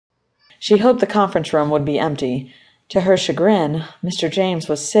She hoped the conference room would be empty. To her chagrin, Mr. James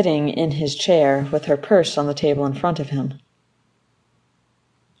was sitting in his chair with her purse on the table in front of him.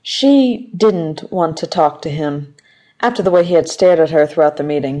 She didn't want to talk to him, after the way he had stared at her throughout the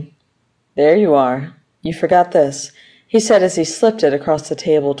meeting. "There you are. You forgot this," he said as he slipped it across the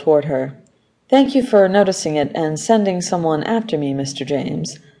table toward her. "Thank you for noticing it and sending someone after me, Mr.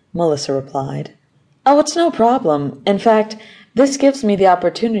 James," Melissa replied. "Oh, it's no problem. In fact, this gives me the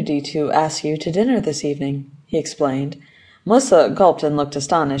opportunity to ask you to dinner this evening," he explained. Melissa gulped and looked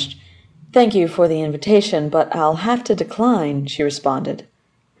astonished. "Thank you for the invitation, but I'll have to decline," she responded.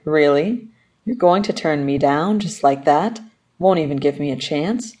 "Really? You're going to turn me down just like that? Won't even give me a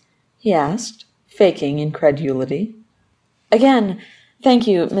chance?" he asked, faking incredulity. "Again, thank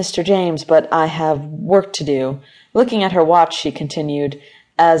you, Mr. James, but I have work to do." Looking at her watch, she continued,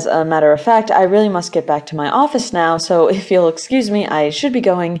 "As a matter of fact, I really must get back to my office now, so if you'll excuse me, I should be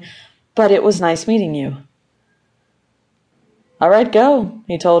going, but it was nice meeting you." "All right, go,"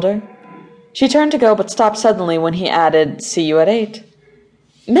 he told her. She turned to go, but stopped suddenly when he added, "See you at 8.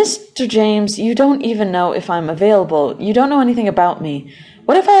 "Mr. James, you don't even know if I'm available. You don't know anything about me.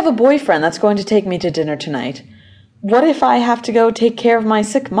 What if I have a boyfriend that's going to take me to dinner tonight? What if I have to go take care of my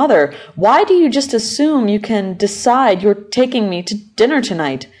sick mother? Why do you just assume you can decide you're taking me to dinner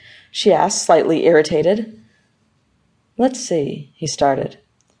tonight?" she asked, slightly irritated. "Let's see," he started.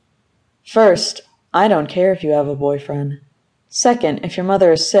 "First, I don't care if you have a boyfriend. Second, if your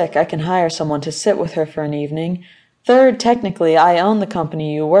mother is sick, I can hire someone to sit with her for an evening. Third, technically, I own the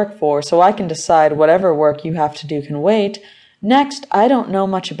company you work for, so I can decide whatever work you have to do can wait. Next, I don't know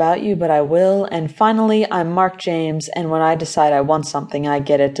much about you, but I will. And finally, I'm Mark James, and when I decide I want something, I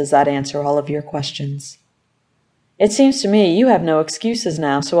get it. Does that answer all of your questions?" "It seems to me you have no excuses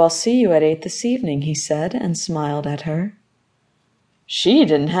now, so I'll see you at 8 this evening," he said, and smiled at her. She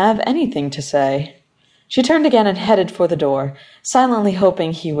didn't have anything to say. She turned again and headed for the door, silently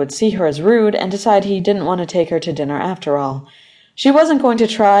hoping he would see her as rude and decide he didn't want to take her to dinner after all. She wasn't going to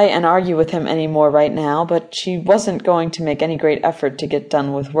try and argue with him any more right now, but she wasn't going to make any great effort to get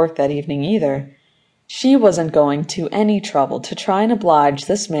done with work that evening either. She wasn't going to any trouble to try and oblige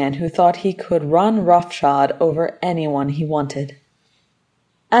this man who thought he could run roughshod over anyone he wanted.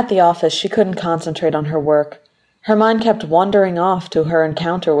 At the office, she couldn't concentrate on her work. Her mind kept wandering off to her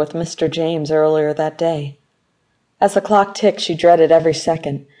encounter with Mr. James earlier that day. As the clock ticked, she dreaded every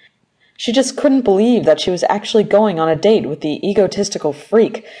second. She just couldn't believe that she was actually going on a date with the egotistical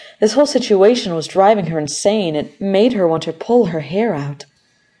freak. This whole situation was driving her insane. It made her want to pull her hair out.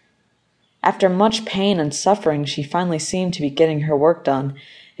 After much pain and suffering, she finally seemed to be getting her work done.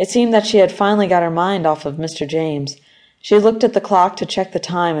 It seemed that she had finally got her mind off of Mr. James. She looked at the clock to check the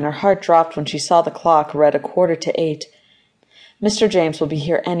time, and her heart dropped when she saw the clock read 7:15. Mr. James would be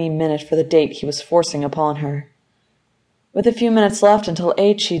here any minute for the date he was forcing upon her. With a few minutes left until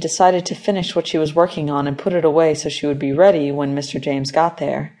 8, she decided to finish what she was working on and put it away so she would be ready when Mr. James got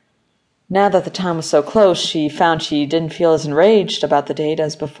there. Now that the time was so close, she found she didn't feel as enraged about the date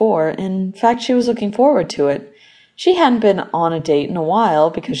as before. In fact, she was looking forward to it. She hadn't been on a date in a while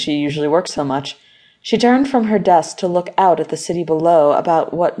because she usually worked so much. She turned from her desk to look out at the city below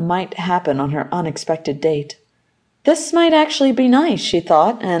about what might happen on her unexpected date. This might actually be nice, she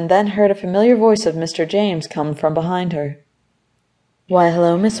thought, and then heard a familiar voice of Mr. James come from behind her. "Why,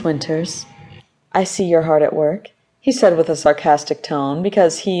 hello, Miss Winters. I see you're hard at work," he said with a sarcastic tone,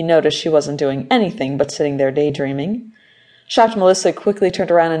 because he noticed she wasn't doing anything but sitting there daydreaming. Shocked Melissa quickly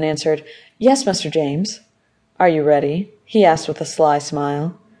turned around and answered, "Yes, Mr. James." "Are you ready?" he asked with a sly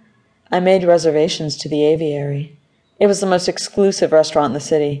smile. "I made reservations to the aviary." It was the most exclusive restaurant in the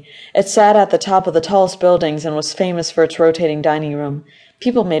city. It sat at the top of the tallest buildings and was famous for its rotating dining room.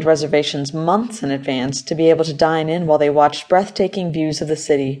 People made reservations months in advance to be able to dine in while they watched breathtaking views of the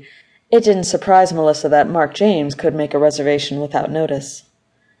city. It didn't surprise Melissa that Mark James could make a reservation without notice.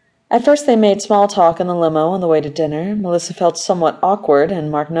 At first they made small talk in the limo on the way to dinner. Melissa felt somewhat awkward, and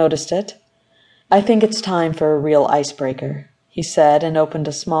Mark noticed it. "I think it's time for a real icebreaker," he said, and opened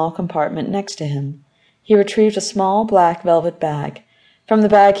a small compartment next to him. He retrieved a small black velvet bag. From the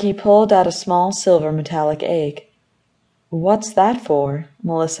bag he pulled out a small silver metallic egg. "What's that for?"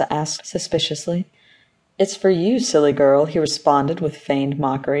 Melissa asked suspiciously. "It's for you, silly girl," he responded with feigned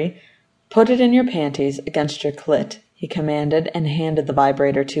mockery. "Put it in your panties against your clit," he commanded, and handed the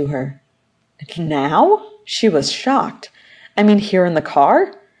vibrator to her. "Now?" She was shocked. "I mean, here in the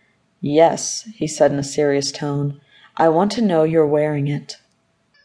car?" "Yes," he said in a serious tone. "I want to know you're wearing it."